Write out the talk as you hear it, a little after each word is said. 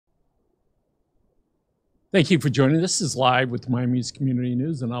Thank you for joining. This is live with Miami's Community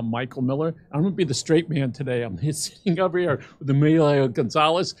News, and I'm Michael Miller. I'm going to be the straight man today. I'm sitting over here with Emilio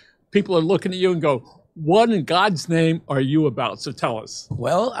Gonzalez. People are looking at you and go, what in God's name are you about? So tell us.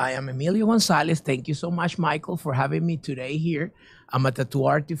 Well, I am Emilio Gonzalez. Thank you so much, Michael, for having me today here. I'm a tattoo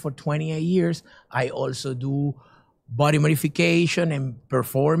artist for 28 years. I also do body modification and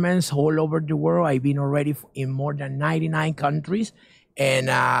performance all over the world. I've been already in more than 99 countries. And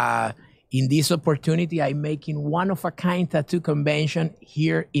in this opportunity, I'm making one-of-a-kind tattoo convention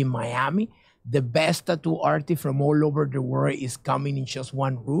here in Miami. The best tattoo artist from all over the world is coming in just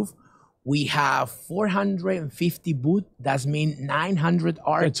one roof. We have 450 booths. That means 900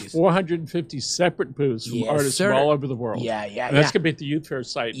 artists. That's 450 separate booths from artists from all over the world. And that's going to be at the Youth Fair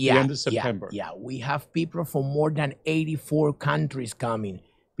site at the end of September. We have people from more than 84 countries coming.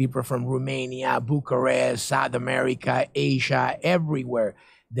 People from Romania, Bucharest, South America, Asia, everywhere.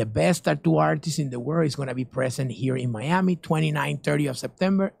 The best tattoo artist in the world is going to be present here in Miami, 29, 30 of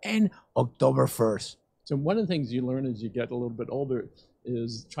September and October 1st. So one of the things you learn as you get a little bit older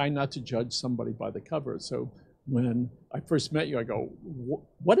is try not to judge somebody by the cover. So when I first met you, I go,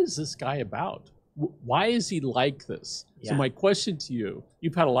 what is this guy about? Why is he like this? So my question to you,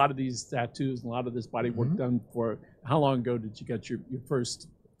 you've had a lot of these tattoos and a lot of this body work done for, how long ago did you get your first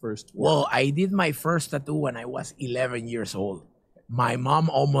work? Well, I did my first tattoo when I was 11 years old. My mom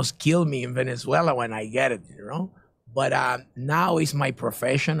almost killed me in Venezuela when I get it, you know? But now it's my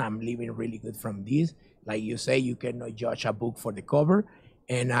profession. I'm living really good from this. Like you say, you cannot judge a book for the cover.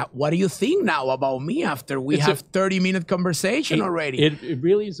 And what do you think now about me after we have 30-minute conversation already? It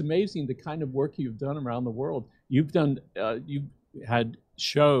really is amazing the kind of work you've done around the world. You've done, you've had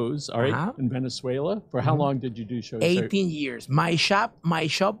shows, all right, in Venezuela. For how long did you do shows? 18 years. My shop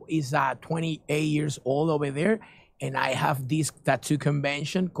is 28 years old over there. And I have this tattoo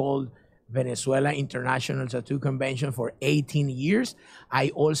convention called Venezuela International Tattoo Convention for 18 years. I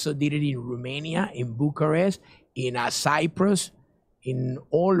also did it in Romania, in Bucharest, in Cyprus, in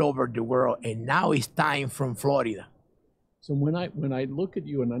all over the world. And now it's time from Florida. So when I look at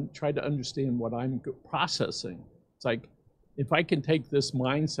you and I try to understand what I'm processing, it's like, if I can take this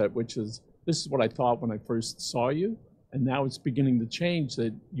mindset, which is, this is what I thought when I first saw you, and now it's beginning to change,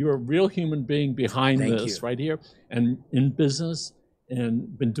 that you're a real human being behind this right here, and in business,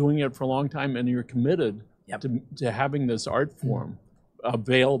 and been doing it for a long time, and you're committed to having this art form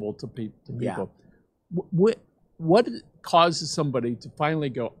available to people. What causes somebody to finally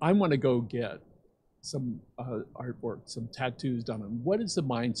go, I want to go get some artwork, some tattoos done? And what is the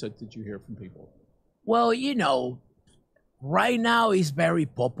mindset that you hear from people? Well, you know, right now it's very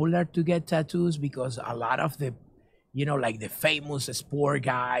popular to get tattoos because a lot of the, you know, like the famous sport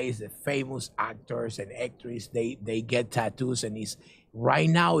guys, the famous actors and actresses, they get tattoos, and right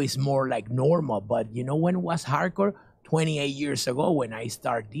now it's more like normal. But you know when it was hardcore? 28 years ago when I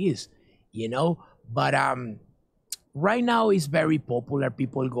started this, you know. But right now it's very popular.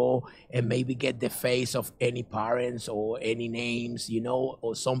 People go and maybe get the face of any parents or any names, you know.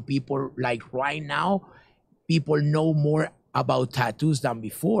 Or some people, like right now, people know more about tattoos than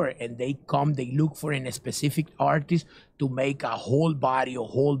before, and they look for a specific artist to make a whole body or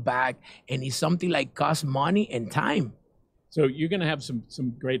whole back, and it's something like cost money and time. So you're going to have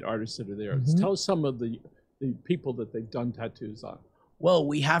some great artists that are there. Tell us some of the people that they've done tattoos on. Well,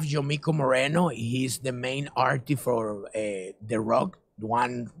 we have Yomiko Moreno. He's the main artist for The Rock,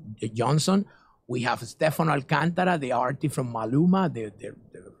 Dwayne Johnson. We have Stefano Alcantara, the artist from Maluma, the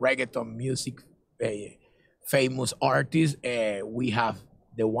reggaeton music famous artist. We have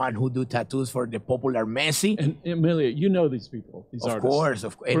the one who do tattoos for the popular Messi. And Emilio, you know these people, these artists.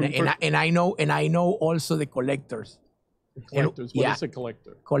 Of course. And I know also the collectors. The collectors. What is a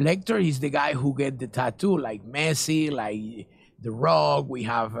collector? Collector is the guy who get the tattoo, like Messi, like The Rock. We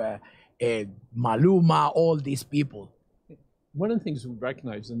have Maluma, all these people. One of the things we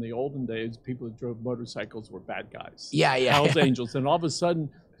recognize in the olden days, people who drove motorcycles were bad guys. Hells Angels. And all of a sudden,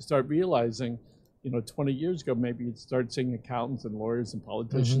 you start realizing, you know, 20 years ago, maybe you'd start seeing accountants and lawyers and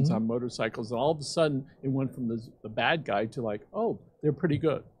politicians on motorcycles. And all of a sudden, it went from the bad guy to like, oh, they're pretty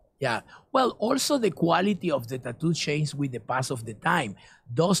good. Yeah. Well, also the quality of the tattoo changed with the pass of the time.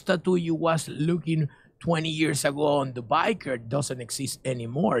 Those tattoo you was looking 20 years ago on the biker doesn't exist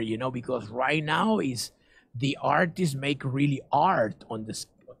anymore, you know, because right now is the artists make really art on the,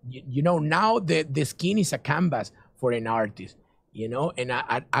 you know, now the skin is a canvas for an artist. You know, and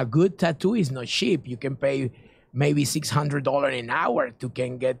a good tattoo is not cheap. You can pay maybe $600 an hour to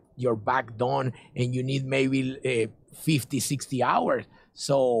can get your back done, and you need maybe 50, 60 hours.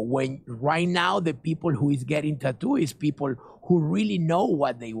 So when right now the people who is getting tattoo is people who really know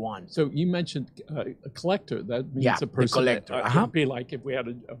what they want. So you mentioned a collector. That means Yeah, a person. the collector. That, it'd be like if we had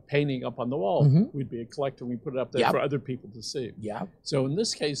a painting up on the wall, we'd be a collector. We put it up there for other people to see. Yeah. So in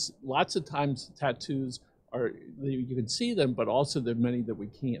this case, lots of times tattoos are, you can see them, but also there are many that we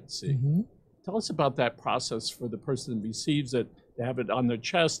can't see. Tell us about that process for the person that receives it. They have it on their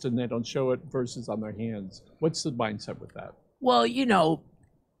chest and they don't show it versus on their hands. What's the mindset with that? Well, you know,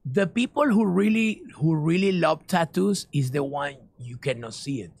 the people who really love tattoos is the one you cannot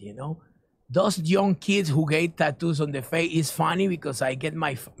see it, you know. Those young kids who get tattoos on the face is funny because I get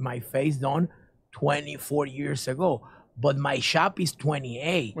my face done 24 years ago, but my shop is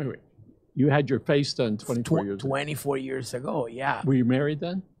 28. Wait. You had your face done 24 years ago? 24 years ago, yeah. Were you married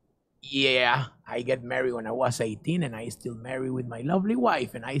then? Yeah, I get married when I was 18 and I still married with my lovely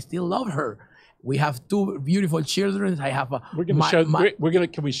wife and I still love her. We have 2 beautiful children. I have a. We're gonna show.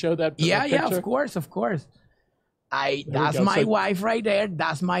 Can we show that? Yeah, picture? yeah, of course. That's my wife right there.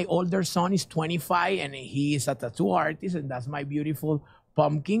 That's my older son. Is 25 and he is a tattoo artist. And that's my beautiful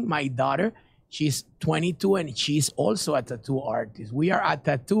pumpkin, my daughter. She's 22 and she's also a tattoo artist. We are a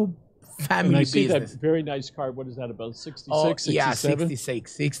tattoo family and I business. see that very nice card. What is that, about 66, Oh, 67? yeah,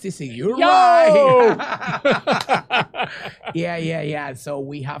 66. You're right. Yeah. So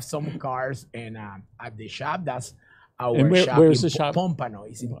we have some cars and at the shop. That's our shop. Where's the shop? Pompano.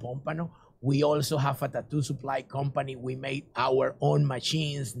 It's in Pompano. We also have a tattoo supply company. We made our own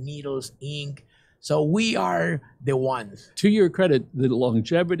machines, needles, ink. So we are the ones. To your credit, the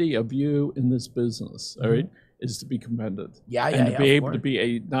longevity of you in this business, all right, is to be commended. And to be able to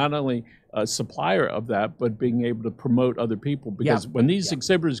be not only a supplier of that, but being able to promote other people. Because when these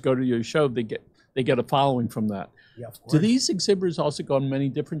exhibitors go to your show, they get a following from that. Yeah, of course. Do these exhibitors also go on many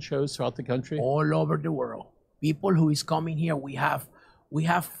different shows throughout the country? All over the world. People who is coming here, we have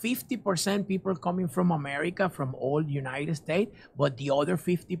 50% people coming from America, from all United States, but the other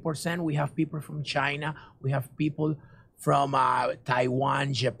 50%, we have people from China, we have people from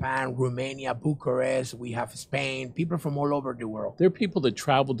Taiwan, Japan, Romania, Bucharest, we have Spain, people from all over the world. There are people that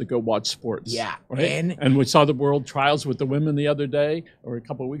travel to go watch sports. Yeah. Right? And we saw the World Trials with the women the other day, or a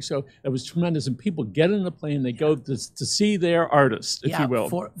couple of weeks ago. It was tremendous. And people get in the plane, they go to see their artist, if you will.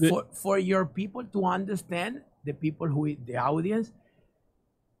 For your people to understand, the people the audience,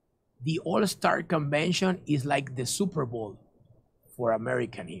 the All-Star Convention is like the Super Bowl for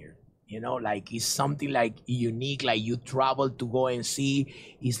American here. You know, like it's something like unique, like you travel to go and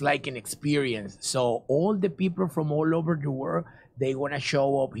see. It's like an experience. So all the people from all over the world, they're going to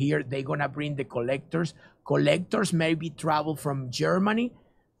show up here. They're going to bring the collectors. Collectors maybe travel from Germany,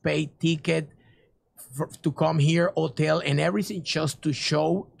 pay ticket to come here, hotel and everything, just to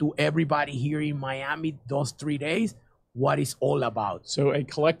show to everybody here in Miami those 3 days what it's all about. So a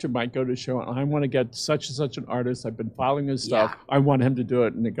collector might go to a show, I want to get such and such an artist. I've been following his stuff. I want him to do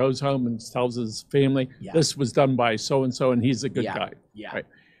it. And it goes home and tells his family, this was done by so-and-so, and he's a good guy. Yeah. Right.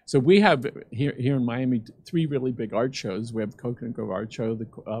 So we have here in Miami 3 really big art shows. We have Coconut Grove Art Show, the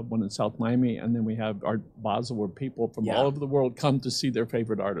one in South Miami, and then we have Art Basel, where people from all over the world come to see their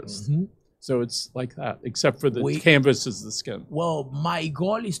favorite artists. So it's like that, except for the canvas is the skin. Well, my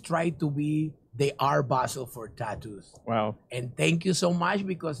goal is try to be the Art Basel for tattoos. Wow. And thank you so much,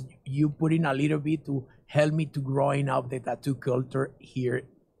 because you put in a little bit to help me to growing up the tattoo culture here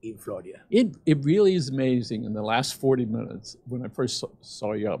in Florida. It really is amazing in the last 40 minutes, when I first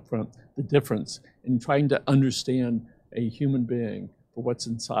saw you up front, the difference in trying to understand a human being for what's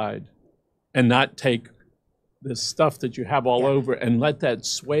inside and not take the stuff that you have all over and let that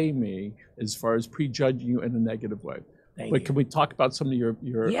sway me as far as prejudging you in a negative way. But can we talk about some of your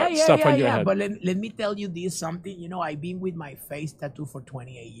stuff on your head? But let me tell you this something. You know, I've been with my face tattoo for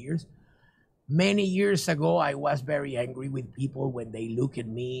 28 years. Many years ago, I was very angry with people when they look at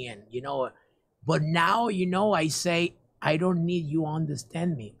me, and but now, I say, I don't need you to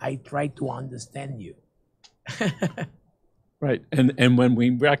understand me. I try to understand you. Right. And when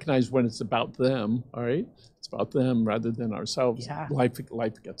we recognize when it's about them, all right, it's about them rather than ourselves, life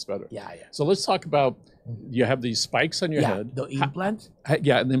gets better. Yeah. So let's talk about, you have these spikes on your head. The implants?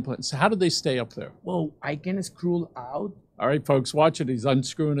 An implant. So how do they stay up there? Well, I can screw out. All right, folks, watch it. He's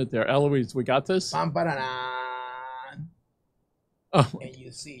unscrewing it there. Eloise, we got this? Oh. And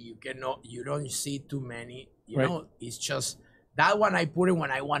you see, you don't see too many. You know, it's just, that one I put it when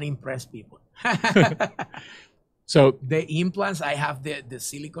I want to impress people. So the implants, I have the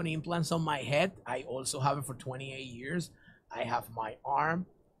silicone implants on my head. I also have it for 28 years. I have my arm.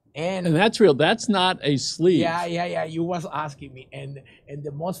 And that's real. That's not a sleeve. Yeah. You was asking me. And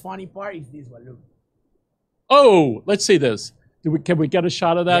the most funny part is this one. Look. Oh, let's see this. Can we get a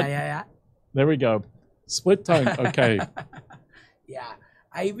shot of that? Yeah. There we go. Split tongue. Okay. Yeah.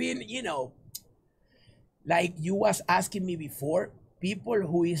 I've been, like you was asking me before, people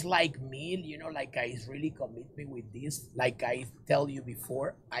who is like me, like I really commit me with this. Like I tell you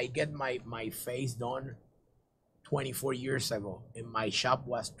before, I get my face done 24 years ago, and my shop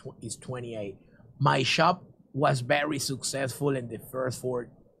is 28. My shop was very successful in the first 4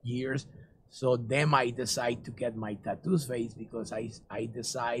 years. So then I decide to get my tattoos face because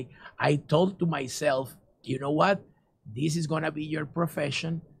I told to myself, you know what? This is gonna be your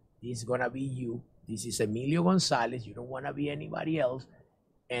profession. This is gonna be you. This is Emilio Gonzalez. You don't wanna be anybody else.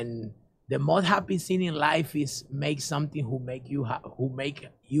 And the most happy thing in life is make something who make you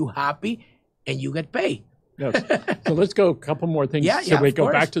happy, and you get paid. Yes. So let's go a couple more things. Yeah, so we go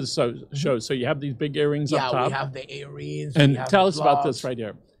course. back to the show. So you have these big earrings up top. Yeah, we have the earrings. And tell us about this right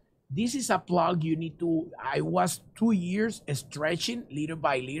here. This is a plug you need to, I was 2 years stretching little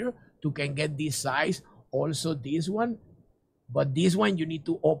by little to can get this size. Also this one, but this one you need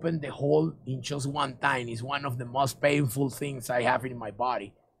to open the hole in just one time. It's one of the most painful things I have in my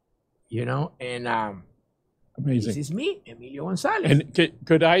body, and Amazing. This is me, Emilio Gonzalez. And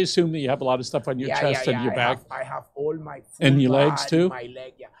could I assume that you have a lot of stuff on your chest and your back? I have all my full and your body, legs too? My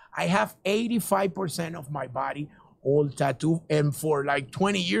leg, yeah. I have 85% of my body all tattooed, and for like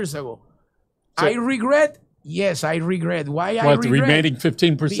 20 years ago. So, I regret. Yes, I regret. Why I regret? The remaining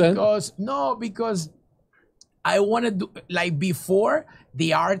 15%? Because I wanted to, like before,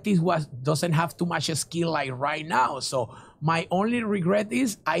 the artist doesn't have too much skill like right now. So my only regret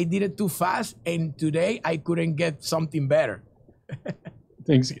is I did it too fast, and today I couldn't get something better.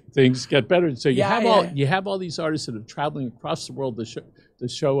 things get better. So you have all these artists that are traveling across the world to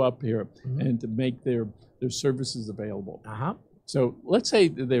show up here and to make their services available. So let's say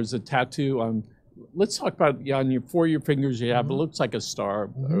there's a tattoo on. Let's talk about on for your fingers. You have it looks like a star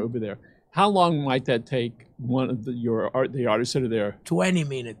over there. How long might that take one of the artists that are there? 20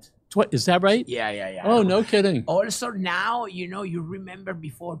 minutes. Is that right? Yeah. Oh, no kidding. Also now, you remember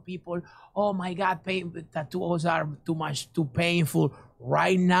before people, oh my God, tattoos are too painful.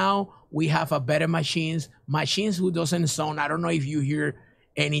 Right now, we have a better machines who doesn't sound, I don't know if you hear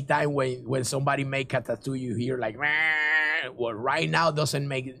anytime when somebody make a tattoo, you hear like, well, right now doesn't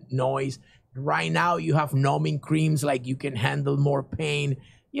make noise. Right now you have numbing creams, like you can handle more pain.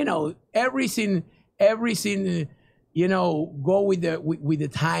 Everything, go with the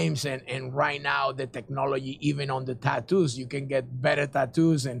times, and right now the technology, even on the tattoos, you can get better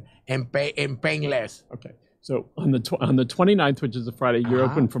tattoos and paying less. Okay. So on the 29th, which is a Friday, you're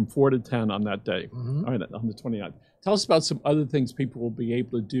open from 4 to 10 on that day. All right, on the 29th. Tell us about some other things people will be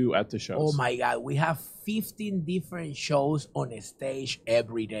able to do at the shows. Oh my God, we have 15 different shows on a stage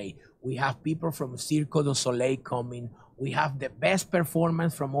every day. We have people from Cirque du Soleil coming. We have the best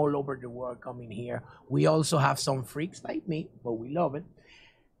performance from all over the world coming here. We also have some freaks like me, but we love it,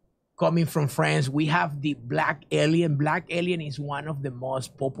 coming from France. We have the Black Alien. Black Alien is one of the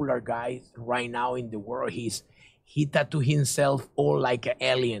most popular guys right now in the world. He tattooed himself all like an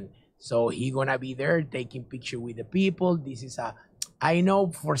alien. So he gonna be there taking picture with the people. This is I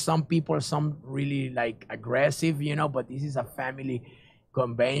know for some people, some really like aggressive, but this is a family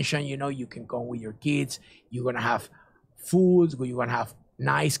convention. You can come with your kids. You're gonna have foods, you're gonna have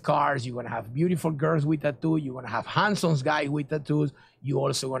nice cars, you're gonna have beautiful girls with tattoos, you're gonna have handsome guys with tattoos. You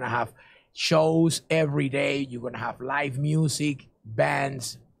also gonna have shows every day. You're gonna have live music,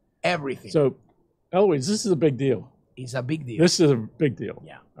 bands, everything. So, Eloise, this is a big deal. It's a big deal. This is a big deal.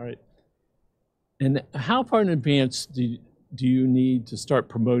 Yeah. All right. And how far in advance do you need to start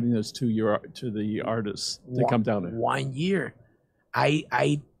promoting this to the artists to come down there? 1 year.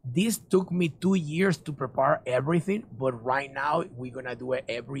 This took me 2 years to prepare everything, but right now we're gonna do it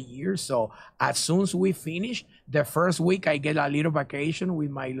every year. So as soon as we finish, the first week I get a little vacation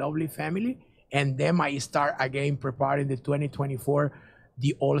with my lovely family, and then I start again preparing the 2024,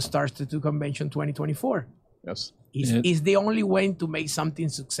 the All-Stars Tattoo Convention 2024. Yes. It's the only way to make something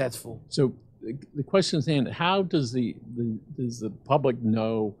successful. So the question is, then, how does the public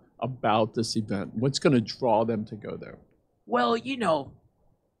know about this event? What's going to draw them to go there? Well,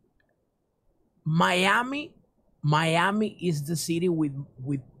 Miami is the city with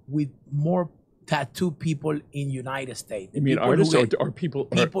more tattoo people in United States. You mean artists or people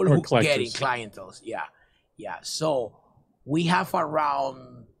who getting clientele? Yeah. So we have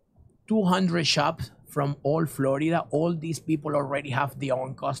around 200 shops from all Florida. All these people already have their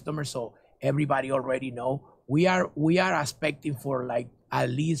own customers, so everybody already know. We are expecting for like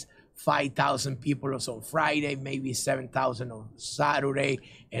at least 5,000 people on Friday, maybe 7,000 on Saturday,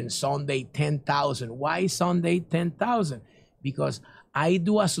 and Sunday 10,000. Why Sunday 10,000? because I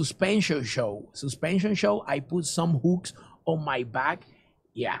do a suspension show. Suspension show, I put some hooks on my back.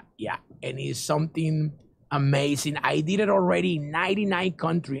 Yeah, yeah. And it's something amazing. I did it already in 99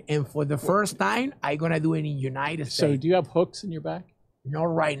 countries. And for the first time, I'm going to do it in United States. So do you have hooks in your back? Not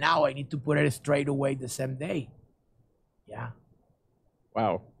right now. I need to put it straight away the same day. Yeah.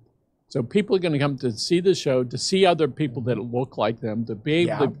 Wow. So people are going to come to see the show, to see other people that look like them, to be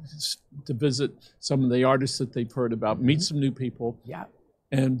able to visit some of the artists that they've heard about, meet some new people. Yeah.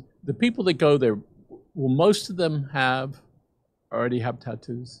 And the people that go there, will most of them already have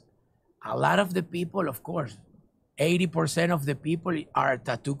tattoos? A lot of the people, of course, 80% of the people are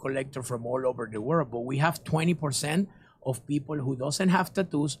tattoo collectors from all over the world, but we have 20% of people who doesn't have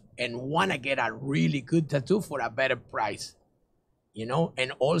tattoos and want to get a really good tattoo for a better price. You know,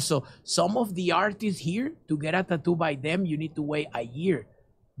 and also some of the artists here, to get a tattoo by them, you need to wait a year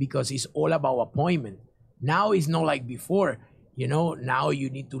because it's all about appointment. Now it's not like before. You know, now you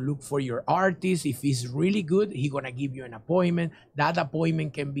need to look for your artist. If he's really good, he's going to give you an appointment. That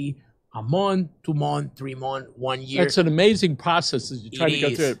appointment can be a month, 2 months, 3 months, 1 year. That's an amazing process as you try to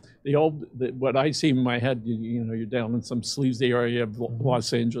go through is. it. What I see in my head, you know, you're down in some sleazy area of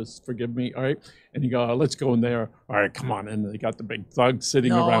Los Angeles, forgive me, all right? And you go, oh, let's go in there. All right, come on in. They got the big thugs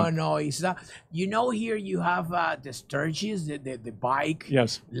sitting around. No, it's not. You know, here you have the Sturgis, the bike.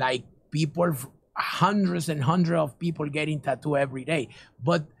 Yes. Like people, hundreds and hundreds of people getting tattoo every day.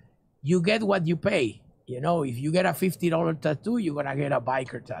 But you get what you pay. You know, if you get a $50 tattoo, you're gonna get a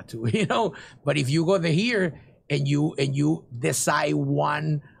biker tattoo, you know. But if you go here and you decide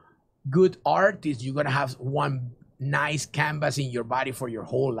one good artist, you're gonna have one nice canvas in your body for your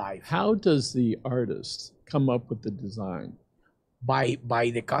whole life. How does the artist come up with the design? By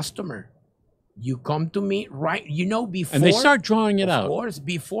the customer. You come to me, right? You know, before, and they start drawing it out. Of course,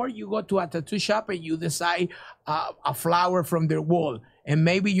 before you go to a tattoo shop and you decide a flower from their wall, and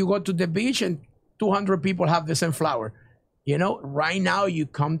maybe you go to the beach and 200 people have the same flower. You know, right now you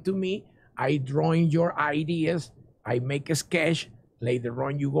come to me, I draw in your ideas, I make a sketch, later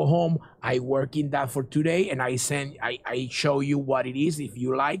on you go home, I work in that for today, and I show you what it is. If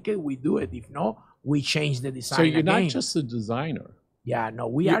you like it, we do it. If not, we change the design. So you're again. not just a designer. Yeah, no,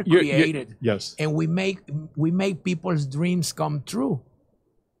 we are created. Yes. And we make people's dreams come true.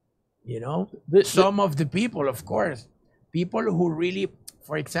 You know? Some of the people, of course, people who really,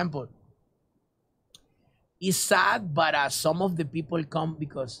 for example, it's sad, but some of the people come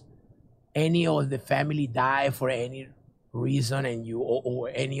because any of the family die for any reason, and you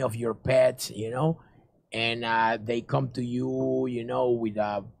or any of your pets, you know, and they come to you, you know, with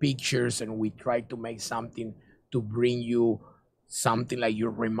pictures, and we try to make something to bring you something like you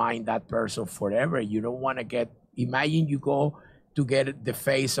remind that person forever. You don't want to imagine you go to get the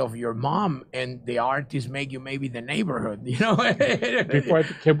face of your mom and the artist make you maybe the neighborhood, you know. Before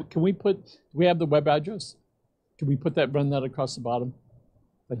can we have the web address? Can we run that across the bottom?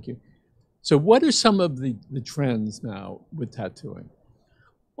 Thank you. So what are some of the trends now with tattooing?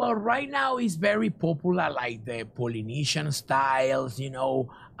 Well, right now it's very popular, like the Polynesian styles, you know,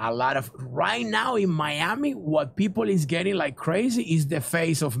 right now in Miami, what people is getting like crazy is the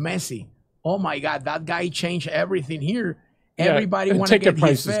face of Messi. Oh my God, that guy changed everything here. Everybody want to get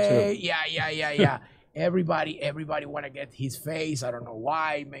his face. Too. Yeah. Everybody want to get his face. I don't know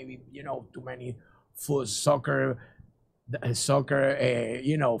why. Maybe, you know, too many soccer,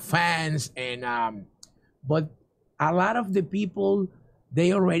 you know, fans, and but a lot of the people,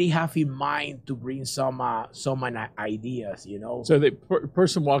 they already have in mind to bring some ideas, you know. So the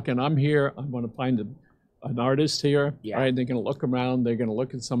person walking, I'm here, I'm going to find an artist here. Yeah. Right? They're going to look around, they're going to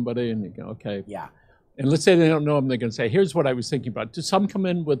look at somebody, and you go, okay. Yeah. And let's say they don't know him, they're going to say, here's what I was thinking about. Do some come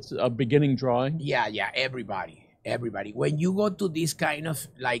in with a beginning drawing? Yeah, everybody. When you go to this kind of,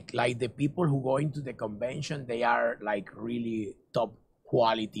 like the people who go into the convention, they are like really top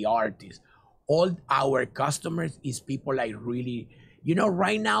quality artists. All our customers is people like really, you know,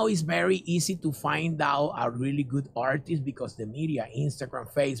 right now it's very easy to find out a really good artist because the media,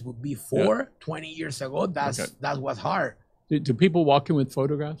 Instagram, Facebook, before 20 years ago, that was hard. Do people walk in with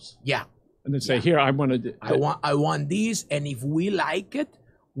photographs? Yeah. And they say, here, I want this, and if we like it,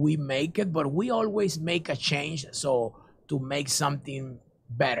 we make it, but we always make a change so to make something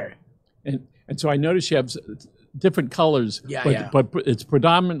better. And so I noticed you have different colors, but it's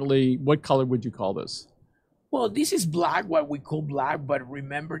predominantly, what color would you call this? Well, this is black, what we call black, but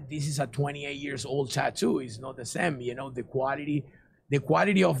remember, this is a 28 years old tattoo. It's not the same, you know, the quality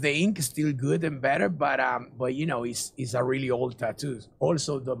of the ink is still good and better, but you know, it's a really old tattoo.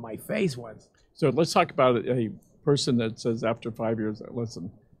 Also, my face ones. So let's talk about a person that says after 5 years, listen,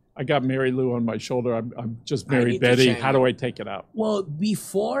 I got Mary Lou on my shoulder. I'm just I Mary need to Betty. change How do I take it out? Well,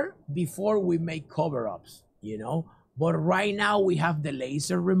 before we make cover-ups, but right now we have the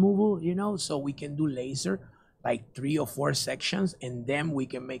laser removal, so we can do laser like 3 or 4 sections, and then we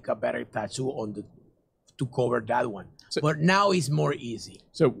can make a better tattoo to cover that one. But now it's more easy.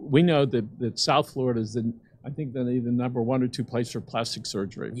 So we know that South Florida is I think they're either number 1 or 2 place for plastic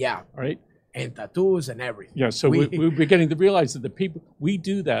surgery. Yeah. Right? And tattoos and everything. Yeah, so we're beginning to realize that the people, we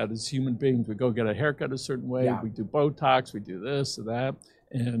do that as human beings. We go get a haircut a certain way, we do Botox, we do this or that,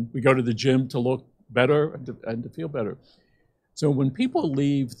 and we go to the gym to look better and to feel better. So when people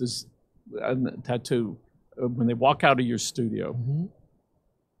leave this tattoo, when they walk out of your studio,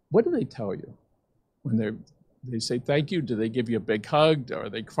 what do they tell you? When they say thank you, do they give you a big hug? Are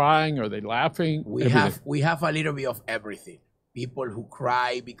they crying? Are they laughing? We have a little bit of everything. People who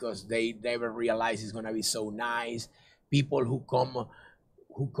cry because they never realize it's gonna be so nice. People who come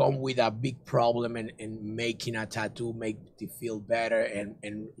with a big problem and making a tattoo make you feel better. And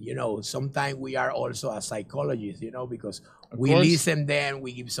sometimes we are also a psychologist, because we listen then,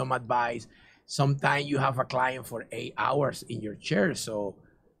 we give some advice. Sometimes you have a client for 8 hours in your chair, so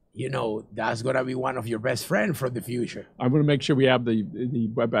that's gonna be one of your best friends for the future. I'm gonna make sure we have the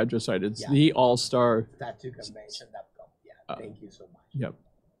web address site. It's the All-Star tattooconvention.com. Thank you so much. Yep.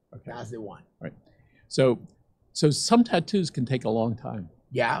 Okay. That's the one. Right. So some tattoos can take a long time.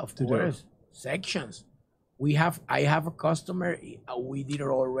 Yeah, of course. Sections. I have a customer. We did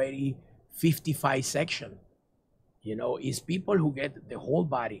already 55 sections. It's people who get the whole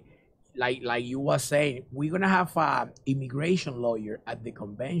body. Like you were saying, we're gonna have an immigration lawyer at the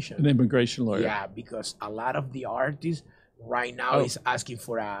convention. An immigration lawyer. Yeah, because a lot of the artists right now is asking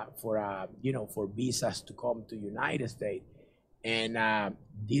for visas to come to United States. And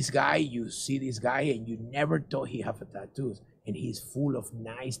this guy, you see this guy, and you never thought he have a tattoos, and he's full of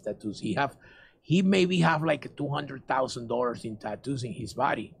nice tattoos. He maybe have like $200,000 in tattoos in his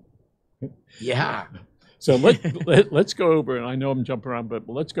body. Yeah. So let's go over, and I know I'm jumping around, but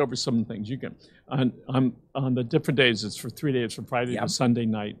let's go over some things you can. On the different days, it's for 3 days, from Friday to Sunday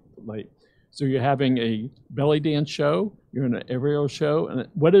night late. So you're having a belly dance show, you're in an aerial show, and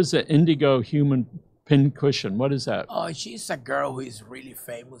what is an indigo human pin cushion? What is that? Oh, she's a girl who is really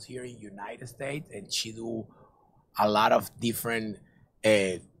famous here in United States, and she do a lot of different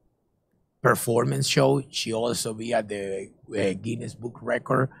performance shows. She also be at the Guinness Book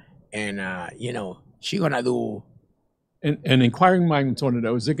Record, and she gonna do. And inquiring minds want to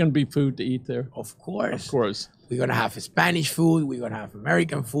know: is there going to be food to eat there? Of course. Of course. We're gonna have Spanish food. We're gonna have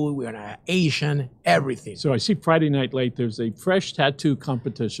American food. We're gonna have Asian, everything. So I see Friday night late. There's a fresh tattoo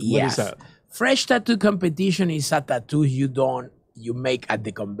competition. What is that? Fresh tattoo competition is a tattoo you make at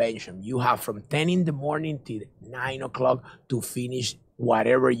the convention. You have from 10 in the morning till 9 o'clock to finish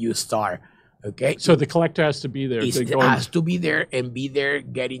whatever you start. Okay. So the collector has to be there. Has to be there and be there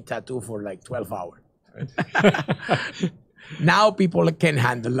getting tattoo for like 12 hours. Now people can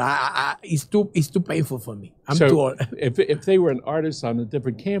handle. It's too painful for me. I'm too old. if they were an artist on a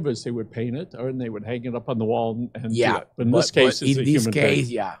different canvas, they would paint it, or they would hang it up on the wall and do it. But in this case, it's a human being.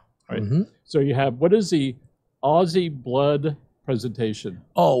 Yeah. Right. So you have, what is the Aussie Blood presentation?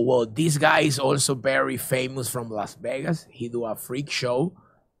 Oh, well, this guy is also very famous from Las Vegas. He do a freak show,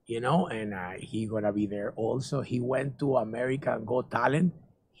 and he gonna be there also. He went to American Got Talent.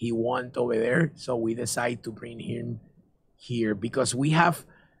 He won over there, so we decided to bring him here because we have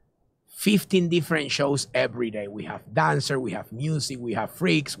 15 different shows every day. We have dancer, we have music, we have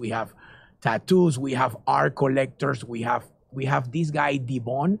freaks, we have tattoos, we have art collectors. We have this guy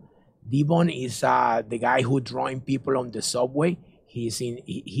Devon. Devon is the guy who drawing people on the subway.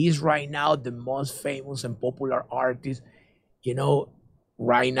 He's right now the most famous and popular artist,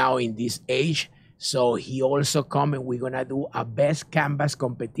 right now in this age. So he also come, and we're gonna do a best canvas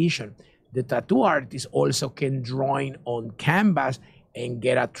competition. The tattoo artist also can drawing on canvas and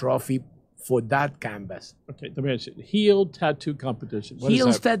get a trophy for that canvas. Okay, let me ask you, heel tattoo competition.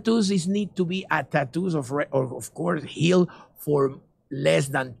 Heel tattoos need to be a tattoos of course heel for less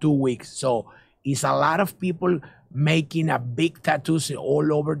than 2 weeks. So it's a lot of people making a big tattoos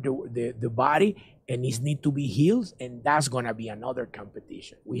all over the body, and it need to be heels, and that's gonna be another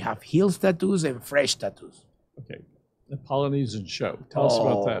competition. We have heels tattoos and fresh tattoos. Okay, the Polynesian show. Tell us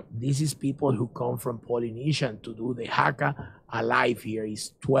about that. This is people who come from Polynesia to do the haka alive here.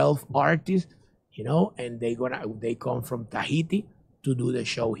 It's 12 artists, and they come from Tahiti to do the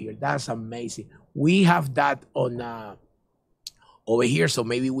show here. That's amazing. We have that on over here, so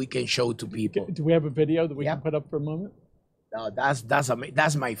maybe we can show to people. Do we have a video that we can put up for a moment? No,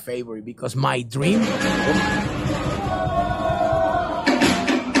 that's my favorite because my dream.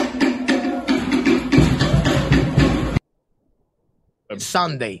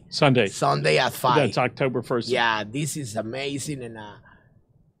 Sunday. Sunday. Sunday at 5. That's October 1st. Yeah, this is amazing, and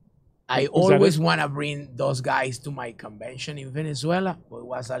I Was that always it? want to bring those guys to my convention in Venezuela, but it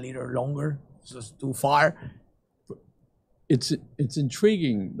was a little longer, so it's too far. It's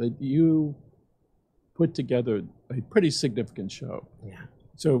intriguing that you put together a pretty significant show. Yeah.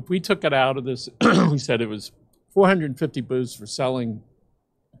 So if we took it out of this, we said it was 450 booths for selling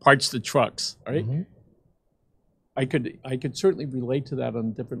parts to trucks, right? Mm-hmm. I could certainly relate to that on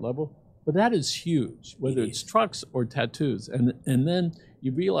a different level, but that is huge, whether it's trucks or tattoos. And then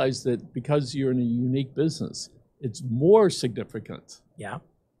you realize that because you're in a unique business, it's more significant. Yeah.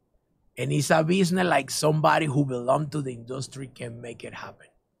 And it's a business like somebody who belongs to the industry can make it happen.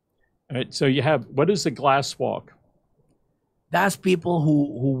 All right, so you have, what is a glass walk? That's people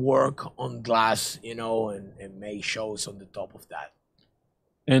who work on glass, you know, and make shows on the top of that.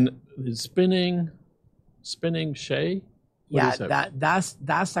 And the spinning Shay? What Yeah, is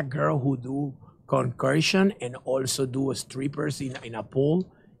that's a girl who do concussion and also do strippers in a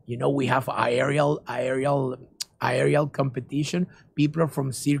pool. You know, we have aerial competition. People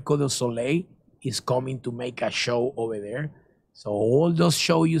from Cirque du Soleil is coming to make a show over there. So all those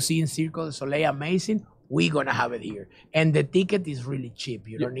shows you see in Cirque du Soleil, amazing. We're gonna have it here, and the ticket is really cheap.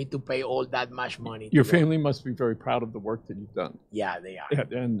 You don't need to pay all that much money. Your family must be very proud of the work that you've done. Yeah, they are. Yeah,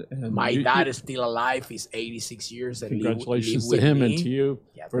 and My dad is still alive. He's 86 years. And congratulations live to him me. and to you,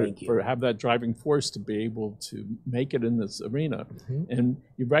 Yeah, thank you. for have that driving force to be able to make it in this arena. Mm-hmm. And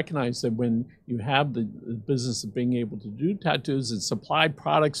you recognize that when you have the business of being able to do tattoos and supply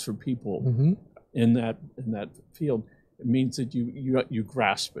products for people Mm-hmm. in that field, it means that you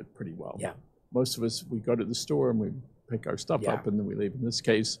grasp it pretty well. Yeah. Most of us, we go to the store and we pick our stuff Yeah. up and then we leave. In this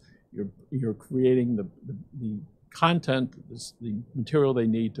case, you're creating the content, the material they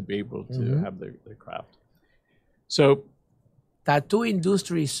need to be able to Mm-hmm. have their craft. So Tattoo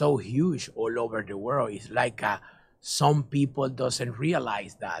industry is so huge all over the world. It's like some people doesn't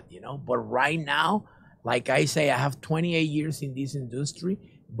realize that, you know. But right now, like I say, I have 28 years in this industry.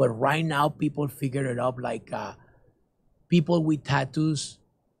 But right now, people figure it out. Like people with tattoos,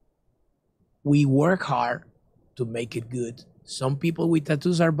 we work hard to make it good. Some people with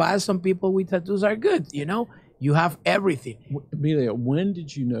tattoos are bad. Some people with tattoos are good. You know, you have everything. Emilio, when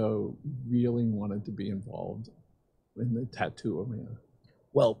did you know you really wanted to be involved in the tattoo arena?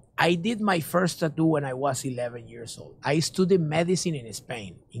 Well, I did my first tattoo when I was 11 years old. I studied medicine in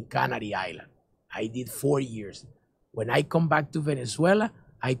Spain, in Canary Island. I did 4 years. When I come back to Venezuela,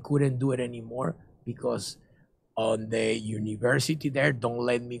 I couldn't do it anymore because on the university there don't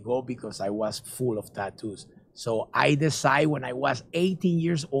let me go because I was full of tattoos. So I decided when I was 18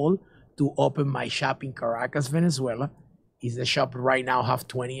 years old to open my shop in Caracas, Venezuela. It's the shop right now, have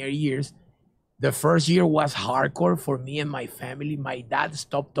 28 years. The first year was hardcore for me and my family. My dad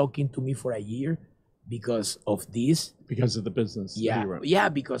stopped talking to me for a year because of this. Because of the business. Yeah,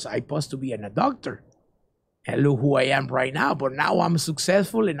 because I supposed to be a doctor. And look who I am right now. But now I'm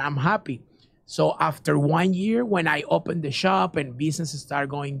successful and I'm happy. So after 1 year, when I opened the shop and business started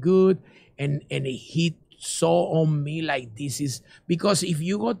going good, and he saw on me like this is, because if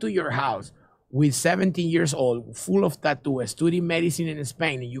you go to your house with 17 years old, full of tattoo, studying medicine in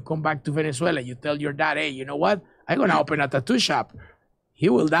Spain, and you come back to Venezuela, you tell your dad, hey, you know what? I'm going to open a tattoo shop. He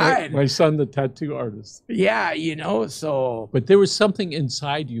will die. My son, the tattoo artist. Yeah, you know, so. But there was something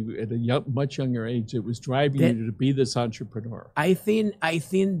inside you at a much younger age that was driving you to be this entrepreneur. I think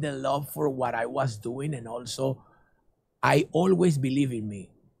the love for what I was doing, and also I always believe in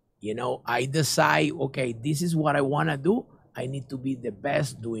me. You know, I decide, okay, this is what I want to do. I need to be the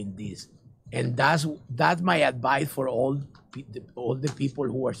best doing this. And that's my advice for all the people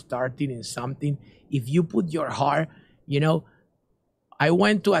who are starting in something. If you put your heart, you know, I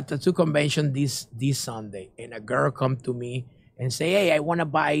went to a tattoo convention this Sunday, and a girl come to me and say, hey, I want to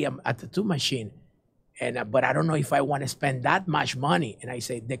buy a tattoo machine. But I don't know if I want to spend that much money. And I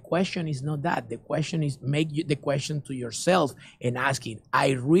say, the question is not that. The question is, make the question to yourself and asking,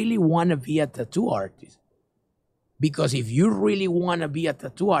 I really want to be a tattoo artist. Because if you really want to be a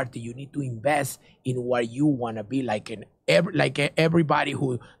tattoo artist, you need to invest in what you want to be, like everybody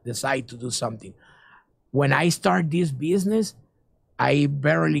who decide to do something. When I start this business, I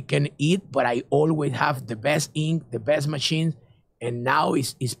barely can eat, but I always have the best ink, the best machines, and now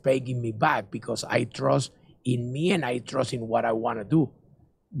it's paying me back because I trust in me and I trust in what I want to do.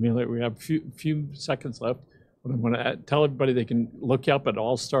 Emilio, we have a few seconds left. What I want to tell everybody, they can look up at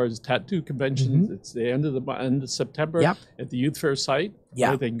All Stars Tattoo Convention. It's the end of September Yep. at the Youth Fair site. Yeah.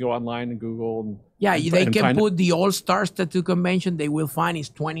 Right? They can go online and Google. And, Yeah, and, they and can find put the All Stars Tattoo Convention. They will find it's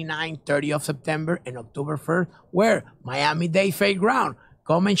 29, 30 of September and October 1st, where Miami-Dade Fairground.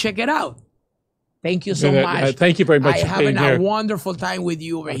 Come and check it out. Thank you so much. Thank you very much I for being having here. a wonderful time with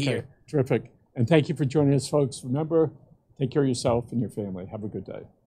you over here. Terrific. And thank you for joining us, folks. Remember, take care of yourself and your family. Have a good day.